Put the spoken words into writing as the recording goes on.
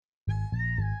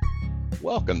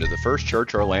Welcome to the First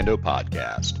Church Orlando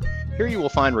podcast. Here you will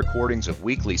find recordings of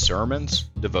weekly sermons,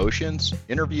 devotions,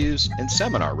 interviews, and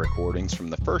seminar recordings from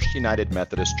the First United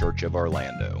Methodist Church of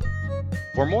Orlando.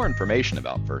 For more information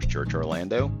about First Church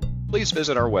Orlando, please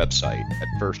visit our website at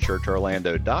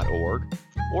firstchurchorlando.org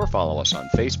or follow us on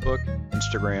Facebook,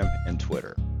 Instagram, and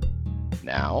Twitter.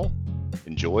 Now,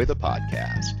 enjoy the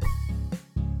podcast.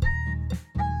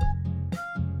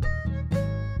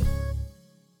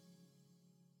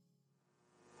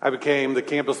 I became the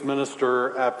campus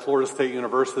minister at Florida State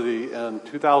University in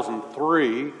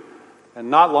 2003, and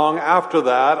not long after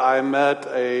that, I met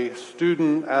a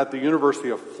student at the University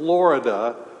of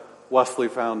Florida Wesley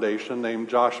Foundation named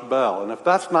Josh Bell. And if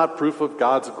that's not proof of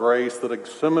God's grace that a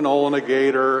Seminole and a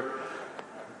Gator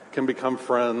can become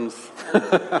friends,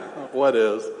 what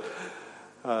is?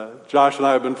 Josh and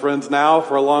I have been friends now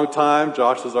for a long time.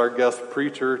 Josh is our guest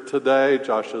preacher today.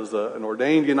 Josh is an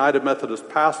ordained United Methodist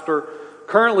pastor,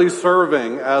 currently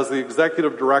serving as the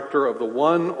executive director of the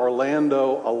One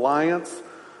Orlando Alliance,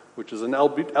 which is an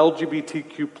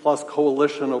LGBTQ plus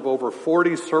coalition of over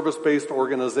 40 service-based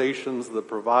organizations that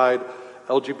provide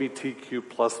LGBTQ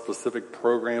plus specific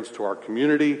programs to our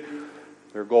community.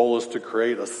 Their goal is to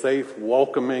create a safe,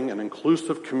 welcoming, and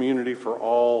inclusive community for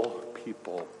all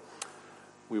people.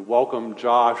 We welcome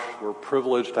Josh. We're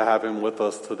privileged to have him with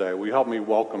us today. Will you help me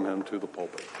welcome him to the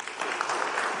pulpit?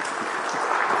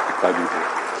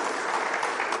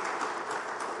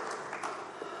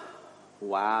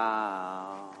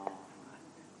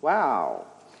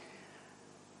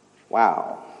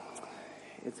 Wow.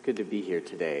 It's good to be here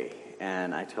today.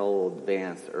 And I told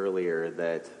Vance earlier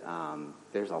that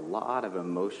there's a lot of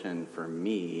emotion for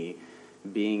me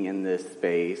being in this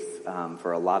space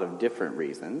for a lot of different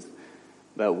reasons.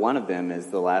 But one of them is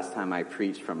the last time I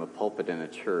preached from a pulpit in a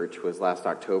church was last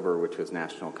October, which was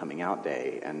National Coming Out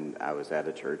Day. And I was at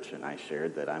a church and I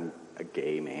shared that I'm a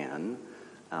gay man.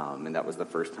 And that was the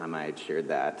first time I had shared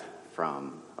that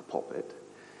from a pulpit.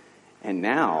 And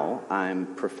now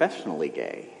I'm professionally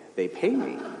gay. They pay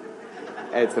me.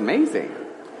 It's amazing.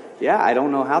 Yeah, I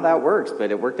don't know how that works,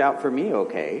 but it worked out for me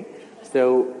okay.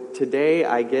 So today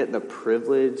I get the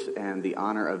privilege and the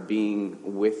honor of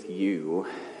being with you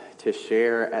to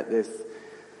share at this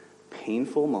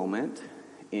painful moment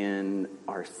in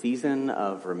our season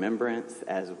of remembrance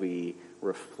as we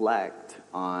reflect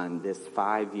on this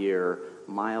 5-year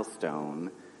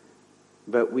milestone,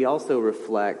 but we also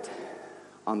reflect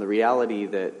on the reality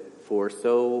that for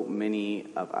so many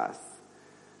of us,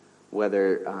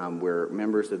 whether we're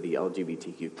members of the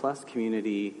LGBTQ plus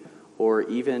community or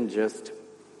even just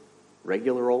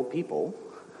regular old people,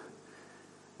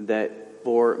 that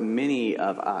for many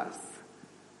of us,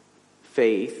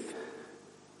 faith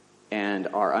and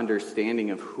our understanding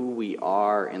of who we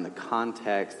are in the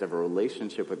context of a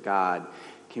relationship with God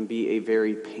can be a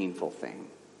very painful thing,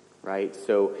 right?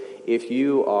 So if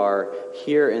you are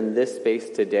here in this space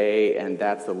today and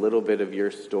that's a little bit of your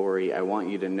story, I want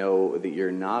you to know that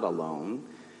you're not alone.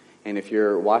 And if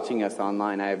you're watching us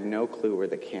online, I have no clue where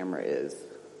the camera is.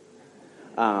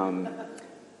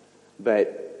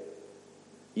 But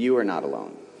you are not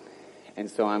alone. And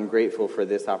so I'm grateful for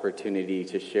this opportunity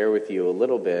to share with you a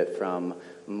little bit from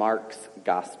Mark's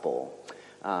Gospel.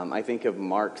 I think of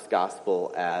Mark's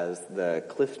Gospel as the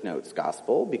Cliff Notes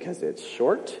Gospel because it's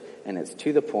short and it's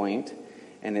to the point,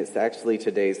 and it's actually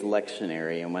today's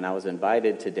lectionary. And when I was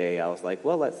invited today, I was like,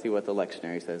 well, let's see what the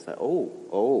lectionary says.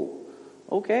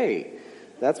 Okay,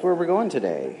 that's where we're going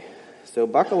today. So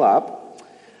buckle up.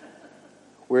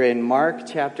 We're in Mark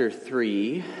chapter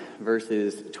 3,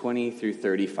 verses 20 through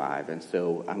 35, and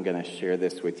so I'm going to share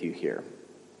this with you here.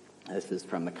 This is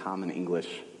from the Common English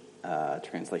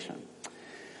translation.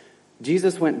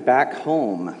 Jesus went back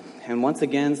home, and once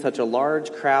again such a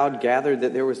large crowd gathered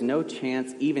that there was no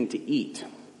chance even to eat.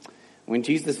 When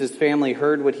Jesus' family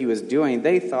heard what he was doing,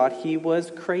 they thought he was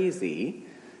crazy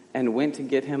and went to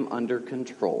get him under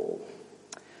control.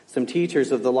 Some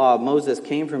teachers of the law of Moses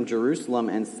came from Jerusalem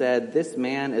and said, "This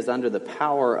man is under the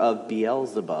power of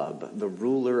Beelzebub, the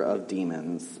ruler of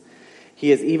demons.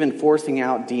 He is even forcing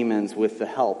out demons with the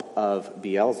help of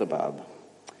Beelzebub."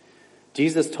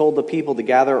 Jesus told the people to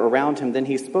gather around him. Then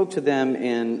he spoke to them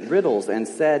in riddles and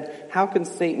said, "How can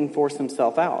Satan force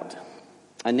himself out?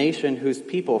 A nation whose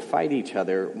people fight each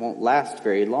other won't last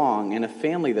very long, and a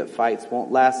family that fights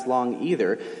won't last long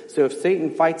either. So if Satan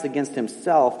fights against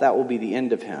himself, that will be the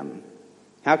end of him.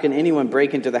 How can anyone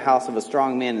break into the house of a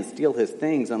strong man and steal his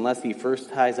things unless he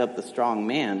first ties up the strong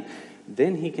man?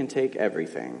 Then he can take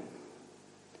everything.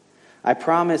 I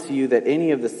promise you that any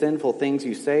of the sinful things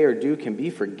you say or do can be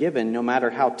forgiven, no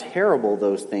matter how terrible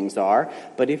those things are.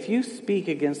 But if you speak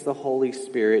against the Holy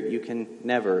Spirit, you can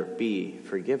never be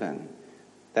forgiven.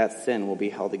 That sin will be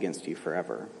held against you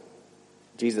forever."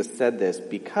 Jesus said this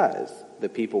because the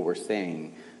people were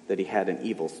saying that he had an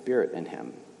evil spirit in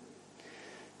him.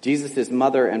 Jesus'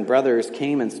 mother and brothers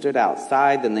came and stood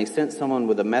outside. Then they sent someone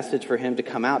with a message for him to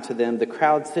come out to them. The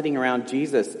crowd sitting around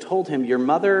Jesus told him, "Your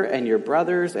mother and your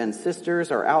brothers and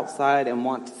sisters are outside and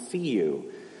want to see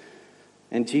you."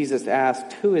 And Jesus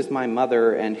asked, "Who is my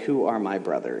mother and who are my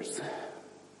brothers?"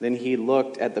 Then he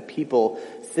looked at the people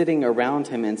sitting around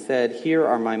him and said, "Here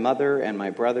are my mother and my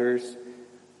brothers.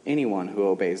 Anyone who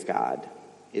obeys God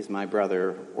is my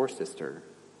brother or sister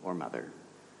or mother."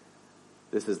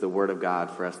 This is the word of God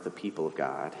for us, the people of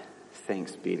God.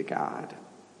 Thanks be to God.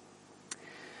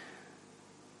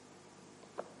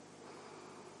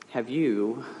 Have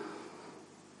you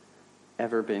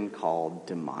ever been called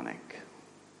demonic?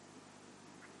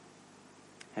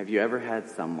 Have you ever had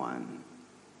someone,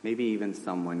 maybe even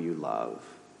someone you love,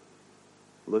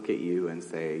 look at you and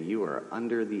say, "You are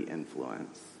under the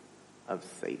influence of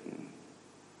Satan"?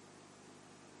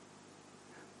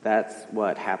 That's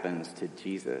what happens to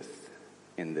Jesus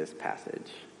in this passage.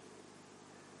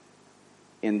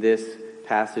 In this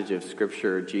passage of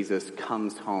Scripture, Jesus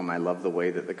comes home. I love the way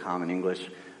that the Common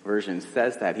English Version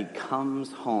says that. He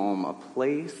comes home, a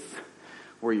place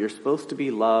where you're supposed to be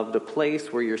loved, a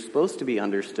place where you're supposed to be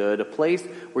understood, a place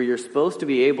where you're supposed to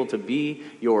be able to be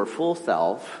your full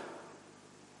self.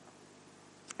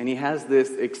 And he has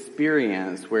this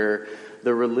experience where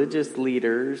the religious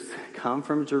leaders come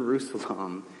from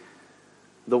Jerusalem,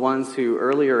 the ones who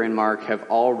earlier in Mark have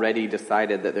already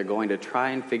decided that they're going to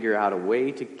try and figure out a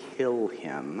way to kill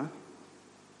him.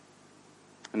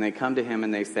 And they come to him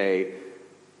and they say,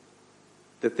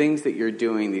 "The things that you're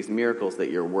doing, these miracles that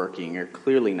you're working, are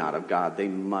clearly not of God. They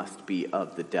must be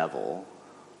of the devil.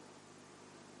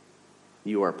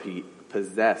 You are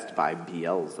possessed by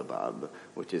Beelzebub,"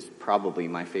 which is probably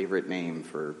my favorite name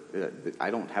for, I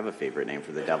don't have a favorite name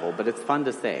for the devil, but it's fun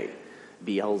to say.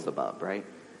 Beelzebub, right?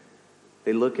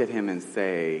 They look at him and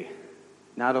say,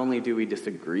 "Not only do we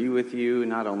disagree with you,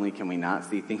 not only can we not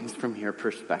see things from your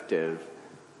perspective,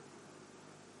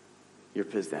 you're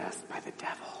possessed by the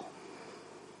devil."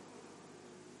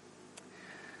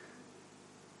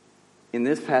 In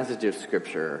this passage of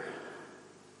Scripture,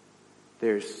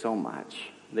 there's so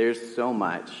much. There's so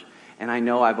much. And I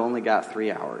know I've only got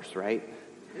 3 hours, right?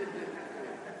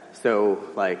 So,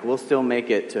 we'll still make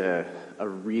it to a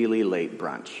really late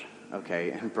brunch,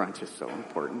 okay? And brunch is so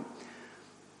important.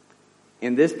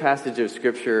 In this passage of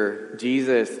Scripture,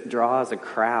 Jesus draws a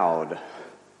crowd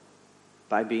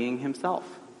by being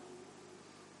himself.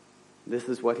 This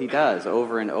is what he does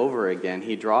over and over again.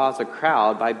 He draws a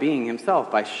crowd by being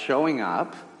himself, by showing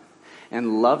up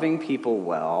and loving people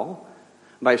well,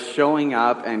 by showing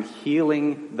up and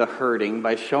healing the hurting,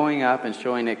 by showing up and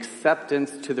showing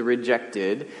acceptance to the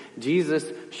rejected.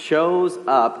 Jesus shows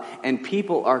up, and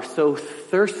people are so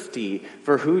thirsty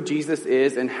for who Jesus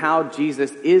is and how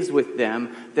Jesus is with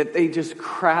them that they just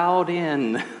crowd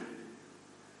in.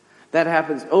 That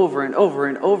happens over and over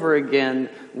and over again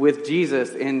with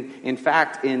Jesus. In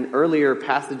fact, in earlier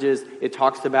passages, it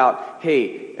talks about,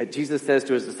 hey, Jesus says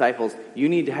to his disciples, "You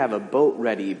need to have a boat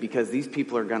ready because these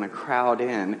people are going to crowd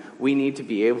in. We need to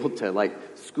be able to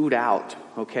scoot out,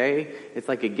 okay? It's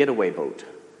like a getaway boat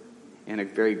in a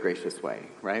very gracious way,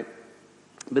 right?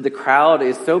 But the crowd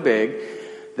is so big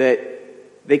that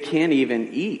they can't even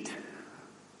eat.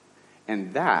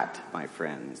 And that, my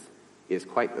friends, is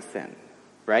quite the sin.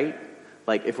 Right?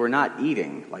 If we're not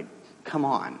eating, come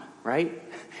on, right?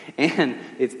 And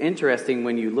it's interesting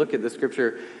when you look at the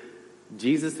Scripture,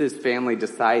 Jesus' family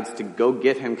decides to go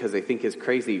get him because they think he's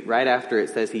crazy. Right after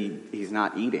it says he's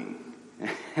not eating.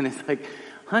 And it's like,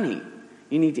 honey,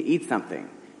 you need to eat something.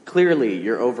 Clearly,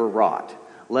 you're overwrought.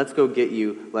 Let's go get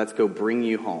you. Let's go bring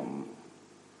you home.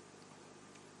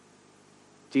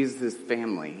 Jesus'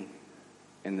 family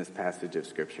in this passage of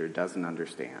Scripture doesn't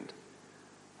understand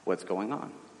what's going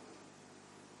on.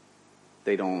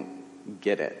 They don't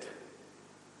get it.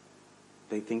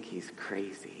 They think he's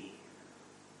crazy.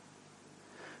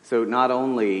 So not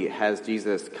only has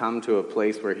Jesus come to a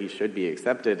place where he should be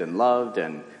accepted and loved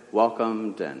and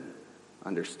welcomed and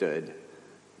understood,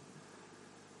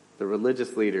 the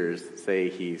religious leaders say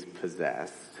he's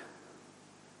possessed,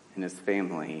 and his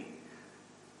family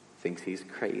thinks he's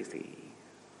crazy.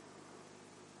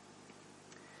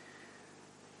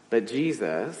 But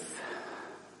Jesus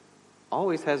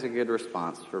always has a good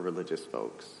response for religious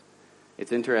folks.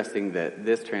 It's interesting that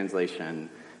this translation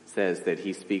says that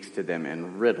he speaks to them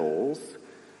in riddles.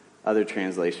 Other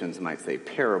translations might say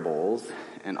parables,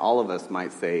 and all of us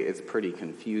might say it's pretty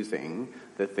confusing,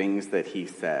 the things that he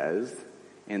says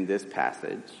in this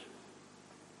passage.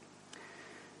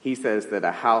 He says that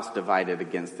a house divided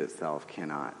against itself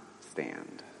cannot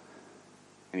stand.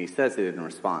 And he says it in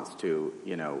response to,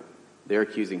 they're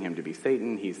accusing him to be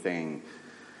Satan. He's saying,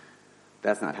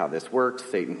 that's not how this works.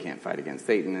 Satan can't fight against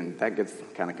Satan. And that gets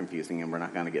kind of confusing, and we're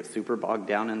not going to get super bogged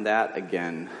down in that.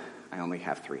 Again, I only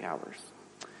have 3 hours.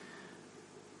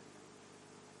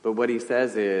 But what he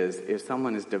says is, if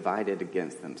someone is divided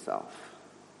against themselves,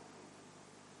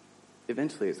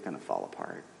 eventually it's going to fall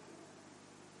apart.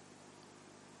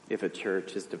 If a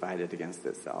church is divided against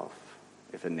itself,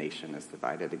 if a nation is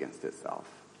divided against itself,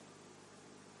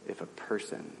 if a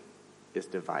person is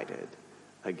divided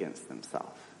against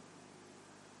themselves,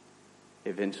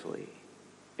 eventually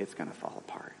it's going to fall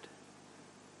apart.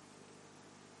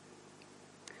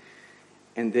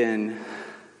 And then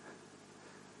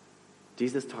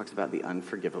Jesus talks about the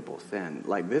unforgivable sin.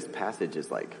 Like, this passage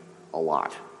is like a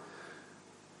lot.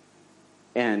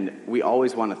 And we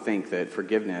always want to think that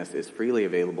forgiveness is freely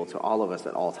available to all of us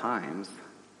at all times.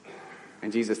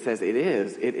 And Jesus says it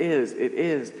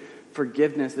is.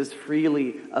 Forgiveness is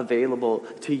freely available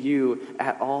to you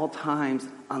at all times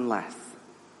unless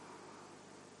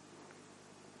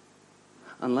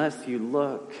you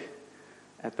look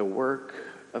at the work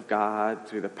of God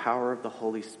through the power of the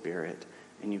Holy Spirit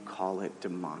and you call it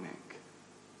demonic.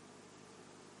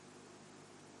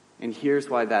 And here's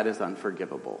why that is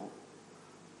unforgivable.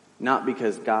 Not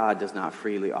because God does not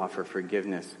freely offer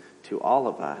forgiveness to all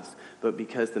of us, but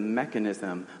because the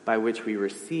mechanism by which we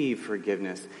receive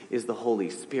forgiveness is the Holy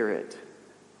Spirit.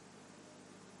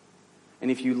 And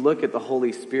if you look at the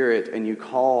Holy Spirit and you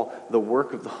call the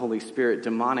work of the Holy Spirit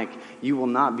demonic, you will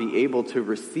not be able to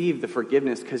receive the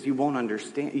forgiveness because you won't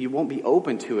understand, you won't be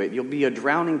open to it. You'll be a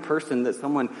drowning person that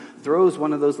someone throws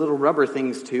one of those little rubber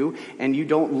things to, and you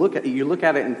look at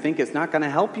it and think it's not going to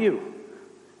help you.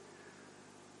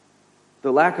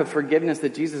 The lack of forgiveness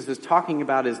that Jesus is talking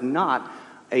about is not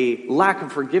a lack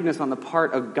of forgiveness on the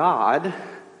part of God.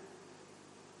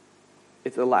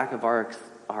 It's a lack of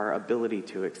our ability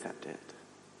to accept it.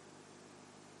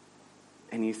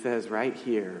 And he says right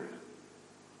here,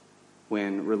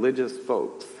 when religious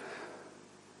folks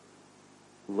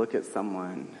look at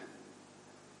someone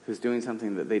who's doing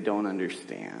something that they don't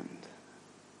understand,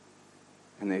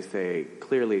 and they say,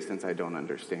 clearly, since I don't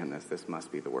understand this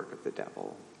must be the work of the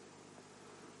devil.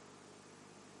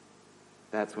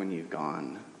 That's when you've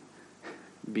gone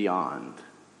beyond.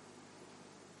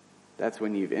 That's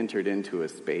when you've entered into a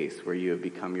space where you have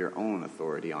become your own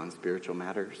authority on spiritual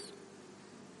matters.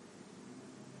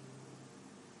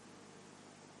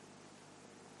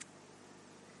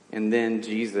 And then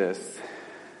Jesus,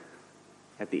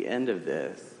 at the end of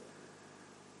this,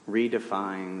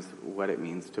 redefines what it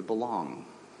means to belong.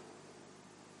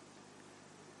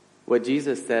 What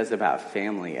Jesus says about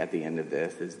family at the end of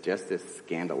this is just as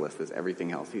scandalous as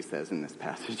everything else he says in this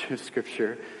passage of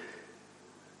Scripture.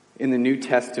 In the New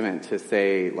Testament, to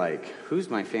say, who's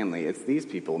my family? It's these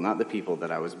people, not the people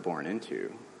that I was born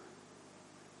into.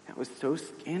 That was so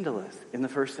scandalous in the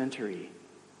first century.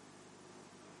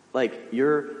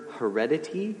 Your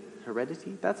heredity,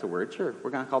 that's a word, sure, we're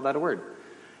going to call that a word.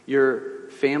 Your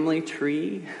family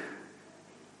tree,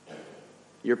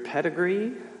 your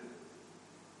pedigree,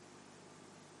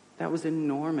 that was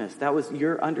enormous. That was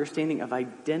your understanding of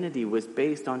identity was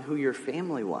based on who your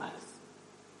family was.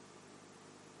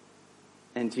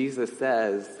 And Jesus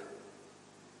says,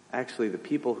 actually, the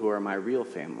people who are my real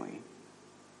family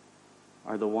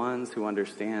are the ones who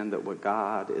understand that what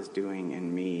God is doing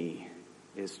in me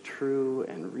is true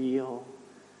and real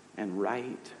and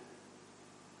right.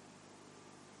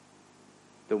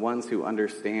 The ones who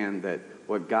understand that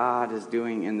what God is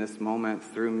doing in this moment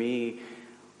through me,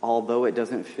 although it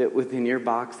doesn't fit within your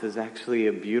box, is actually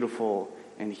a beautiful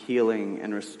and healing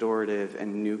and restorative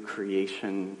and new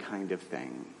creation kind of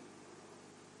thing.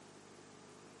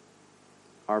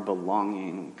 Our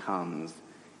belonging comes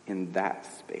in that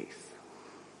space.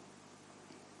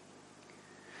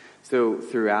 So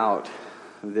throughout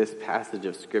this passage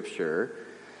of Scripture,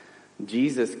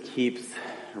 Jesus keeps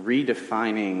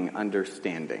redefining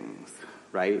understandings,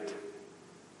 right?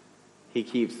 He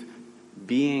keeps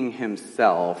being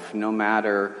himself no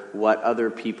matter what other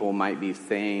people might be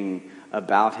saying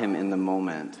about him in the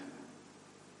moment.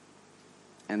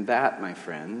 And that, my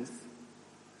friends,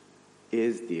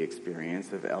 is the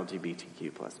experience of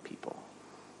LGBTQ plus people.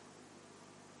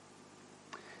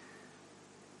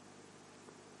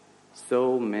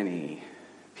 So many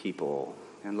people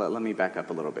And let me back up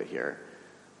a little bit here.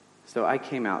 So I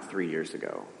came out 3 years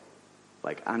ago.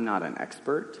 Like, I'm not an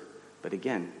expert, but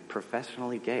again,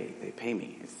 professionally gay. They pay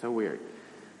me. It's so weird.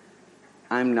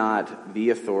 I'm not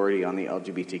the authority on the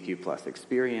LGBTQ plus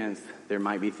experience. There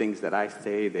might be things that I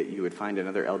say that you would find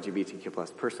another LGBTQ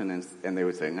plus person and they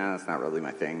would say, no, that's not really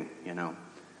my thing, you know.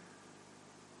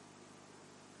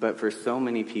 But for so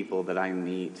many people that I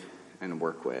meet and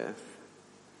work with,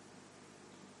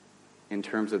 in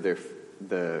terms of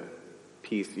the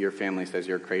piece, your family says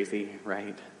you're crazy,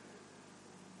 right?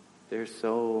 There's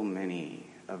so many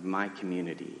of my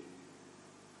community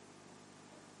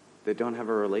that don't have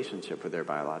a relationship with their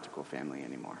biological family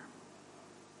anymore.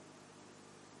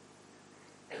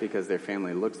 Because their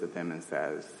family looks at them and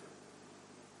says,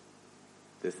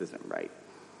 this isn't right.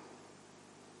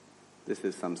 This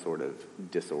is some sort of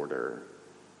disorder.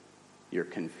 You're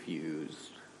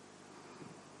confused.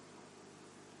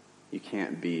 You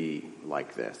can't be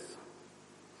like this.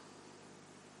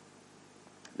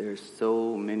 There's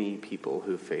so many people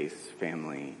who face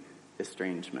family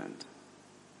estrangement.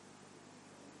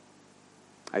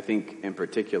 I think in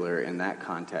particular in that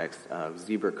context of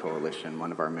Zebra Coalition,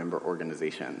 one of our member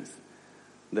organizations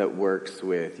that works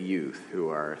with youth who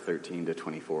are 13 to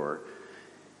 24.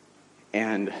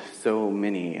 And so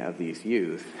many of these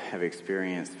youth have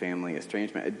experienced family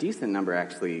estrangement. A decent number,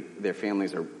 actually, their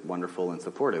families are wonderful and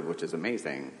supportive, which is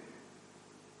amazing.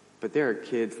 But there are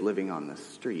kids living on the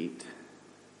street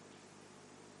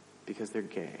because they're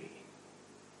gay.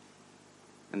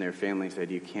 And their family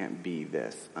said, you can't be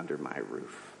this under my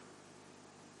roof.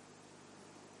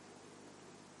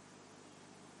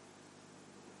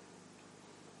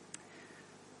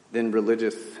 Then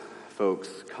religious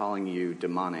folks calling you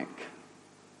demonic.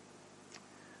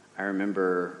 I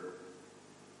remember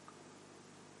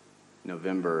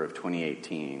November of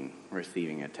 2018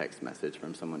 receiving a text message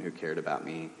from someone who cared about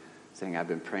me saying, I've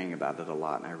been praying about it a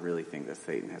lot and I really think that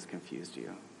Satan has confused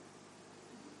you.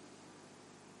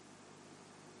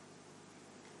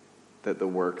 That the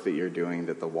work that you're doing,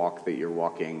 that the walk that you're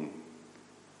walking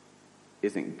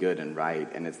isn't good and right,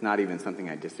 and it's not even something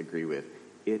I disagree with.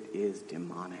 It is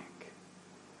demonic.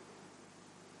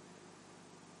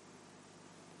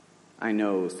 I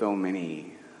know so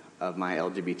many of my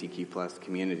LGBTQ plus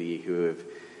community who have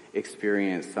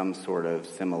experienced some sort of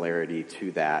similarity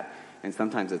to that, and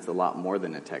sometimes it's a lot more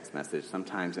than a text message.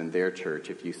 Sometimes in their church,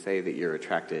 if you say that you're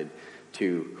attracted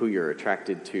to who you're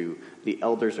attracted to, the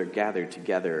elders are gathered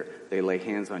together, they lay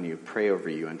hands on you, pray over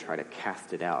you, and try to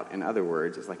cast it out. In other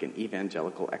words, it's like an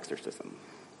evangelical exorcism.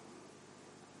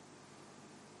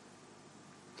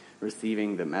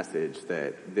 Receiving the message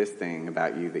that this thing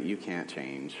about you that you can't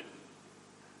change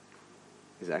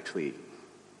is actually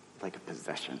like a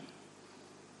possession.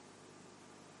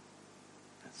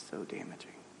 That's so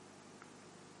damaging.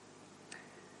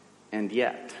 And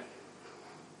yet,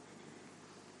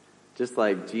 just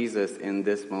like Jesus in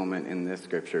this moment in this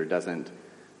scripture doesn't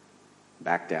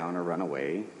back down or run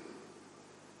away,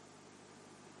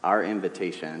 our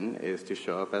invitation is to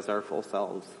show up as our full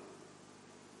selves,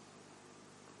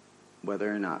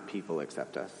 whether or not people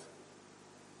accept us,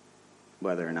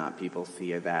 whether or not people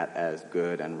see that as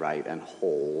good and right and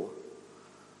whole.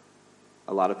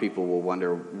 A lot of people will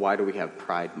wonder, why do we have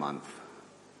Pride Month?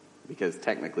 Because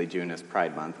technically June is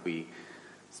Pride Month. We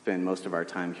spend most of our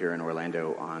time here in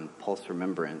Orlando on Pulse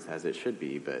Remembrance, as it should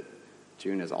be, but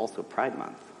June is also Pride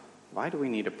Month. Why do we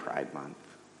need a Pride Month?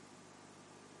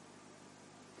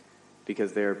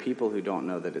 Because there are people who don't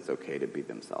know that it's okay to be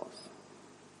themselves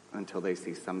until they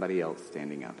see somebody else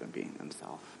standing up and being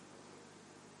themselves.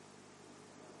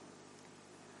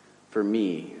 For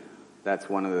me, that's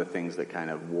one of the things that kind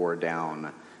of wore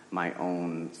down my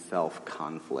own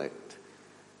self-conflict,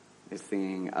 is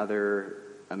seeing other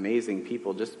amazing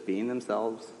people just being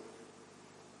themselves.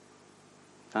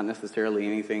 Not necessarily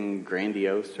anything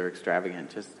grandiose or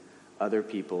extravagant, just other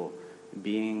people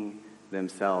being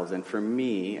themselves. And for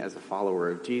me, as a follower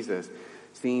of Jesus,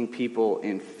 seeing people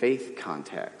in faith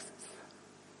contexts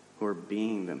who are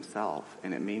being themselves,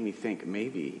 and it made me think,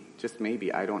 maybe, just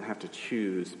maybe, I don't have to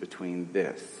choose between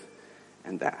this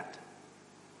and that.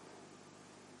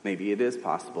 Maybe it is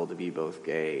possible to be both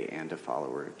gay and a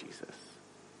follower of Jesus.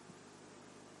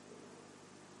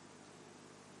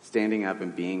 Standing up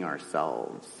and being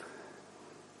ourselves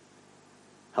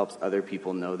helps other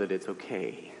people know that it's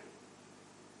okay.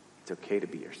 It's okay to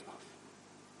be yourself.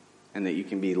 And that you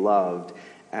can be loved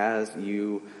as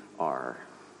you are.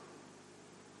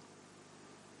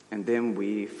 And then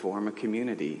we form a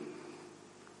community.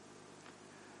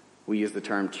 We use the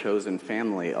term chosen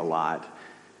family a lot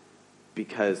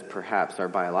because perhaps our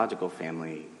biological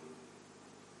family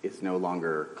is no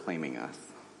longer claiming us,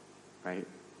 right?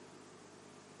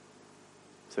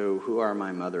 So who are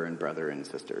my mother and brother and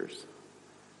sisters?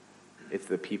 It's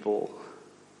the people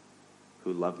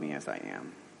who love me as I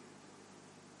am.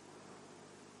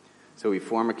 So we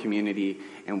form a community,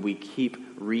 and we keep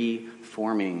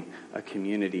reforming a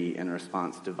community in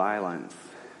response to violence,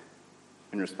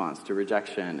 in response to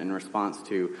rejection, in response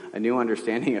to a new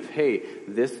understanding of, hey,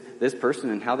 this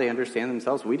person and how they understand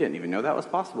themselves, we didn't even know that was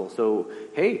possible. So,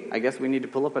 hey, I guess we need to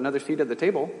pull up another seat at the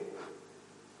table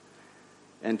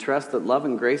and trust that love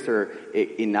and grace are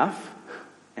enough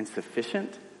and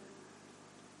sufficient,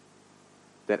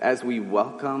 that as we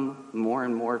welcome more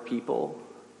and more people,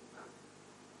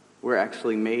 we're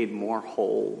actually made more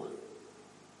whole.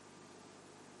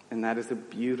 And that is a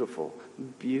beautiful,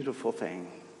 beautiful thing.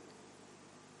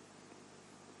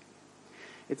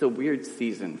 It's a weird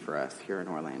season for us here in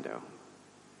Orlando.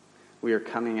 We are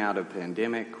coming out of a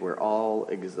pandemic. We're all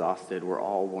exhausted. We're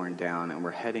all worn down. And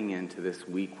we're heading into this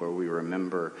week where we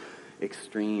remember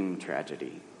extreme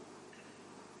tragedy.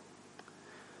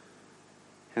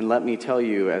 And let me tell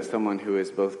you, as someone who is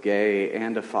both gay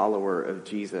and a follower of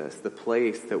Jesus, the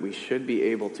place that we should be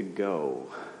able to go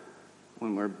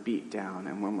when we're beat down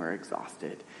and when we're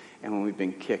exhausted and when we've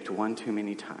been kicked one too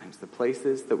many times, the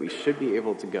places that we should be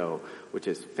able to go, which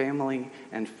is family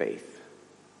and faith,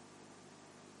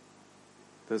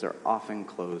 those are often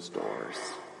closed doors.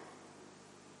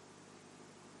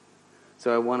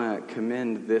 So I want to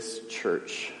commend this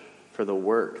church for the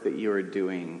work that you are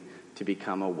doing to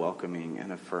become a welcoming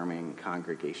and affirming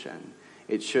congregation.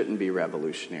 It shouldn't be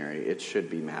revolutionary. It should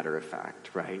be matter of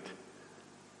fact, right?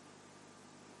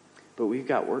 But we've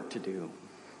got work to do.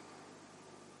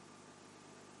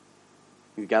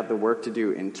 We've got the work to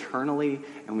do internally,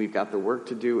 and we've got the work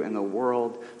to do in the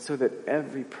world so that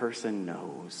every person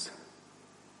knows.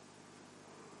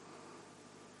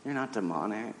 You're not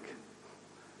demonic.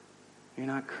 You're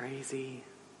not crazy.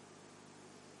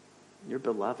 You're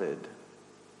beloved.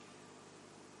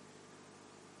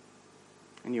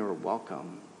 And you are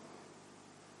welcome.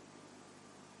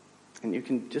 And you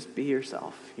can just be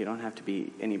yourself. You don't have to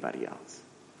be anybody else.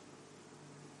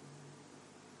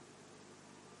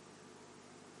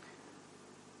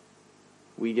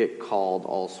 We get called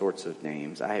all sorts of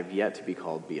names. I have yet to be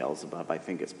called Beelzebub. I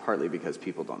think it's partly because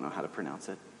people don't know how to pronounce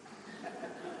it.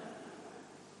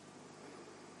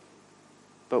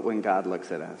 But when God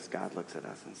looks at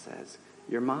us and says,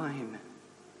 "You're mine.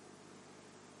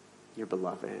 You're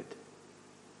beloved."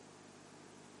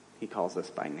 He calls us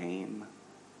by name.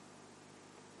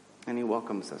 And he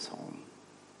welcomes us home.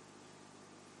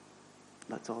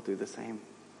 Let's all do the same.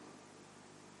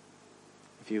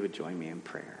 If you would join me in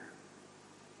prayer.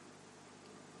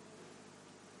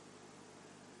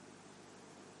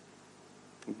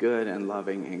 Good and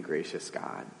loving and gracious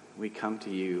God, we come to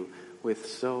you with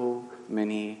so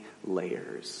many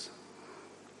layers,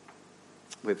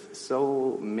 with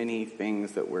so many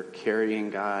things that we're carrying,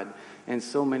 God, and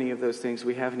so many of those things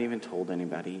we haven't even told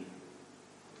anybody.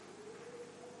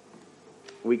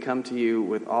 We come to you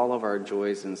with all of our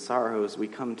joys and sorrows. We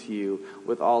come to you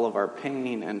with all of our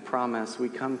pain and promise. We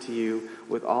come to you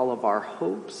with all of our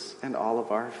hopes and all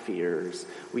of our fears.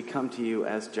 We come to you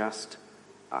as just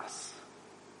us.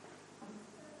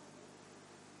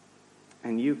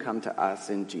 And you come to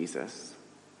us in Jesus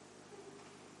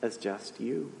as just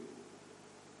you.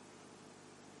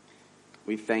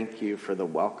 We thank you for the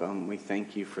welcome. We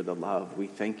thank you for the love. We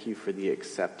thank you for the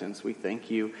acceptance. We thank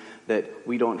you that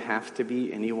we don't have to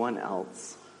be anyone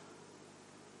else.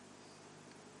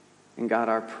 And God,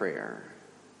 our prayer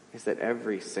is that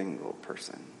every single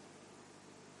person,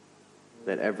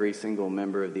 that every single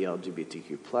member of the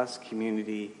LGBTQ plus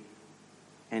community,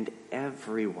 and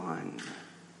everyone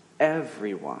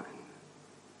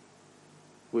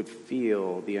would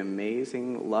feel the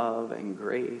amazing love and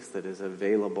grace that is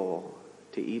available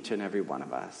to each and every one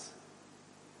of us,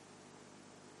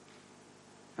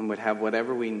 and would have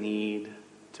whatever we need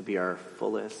to be our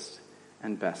fullest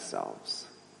and best selves,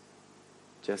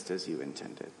 just as you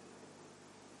intended.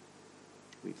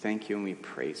 We thank you and we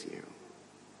praise you.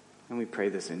 And we pray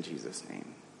this in Jesus'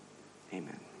 name.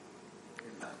 Amen.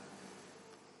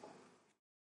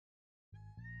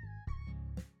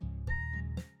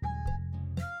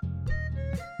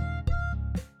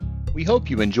 We hope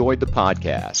you enjoyed the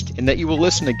podcast and that you will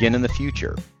listen again in the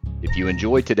future. If you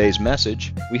enjoyed today's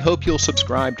message, we hope you'll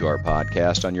subscribe to our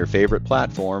podcast on your favorite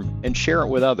platform and share it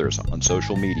with others on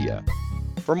social media.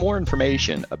 For more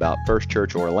information about First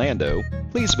Church Orlando,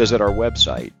 please visit our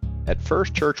website at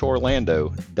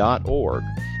firstchurchorlando.org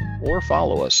or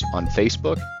follow us on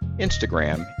Facebook,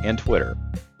 Instagram, and Twitter.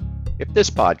 If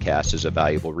this podcast is a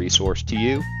valuable resource to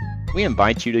you, we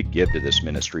invite you to give to this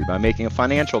ministry by making a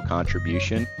financial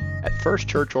contribution at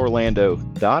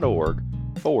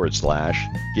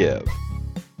firstchurchorlando.org/give.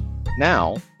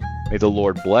 Now, may the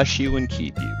Lord bless you and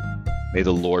keep you. May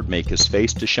the Lord make his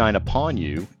face to shine upon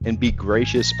you and be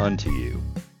gracious unto you.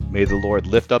 May the Lord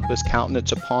lift up his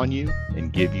countenance upon you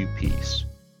and give you peace.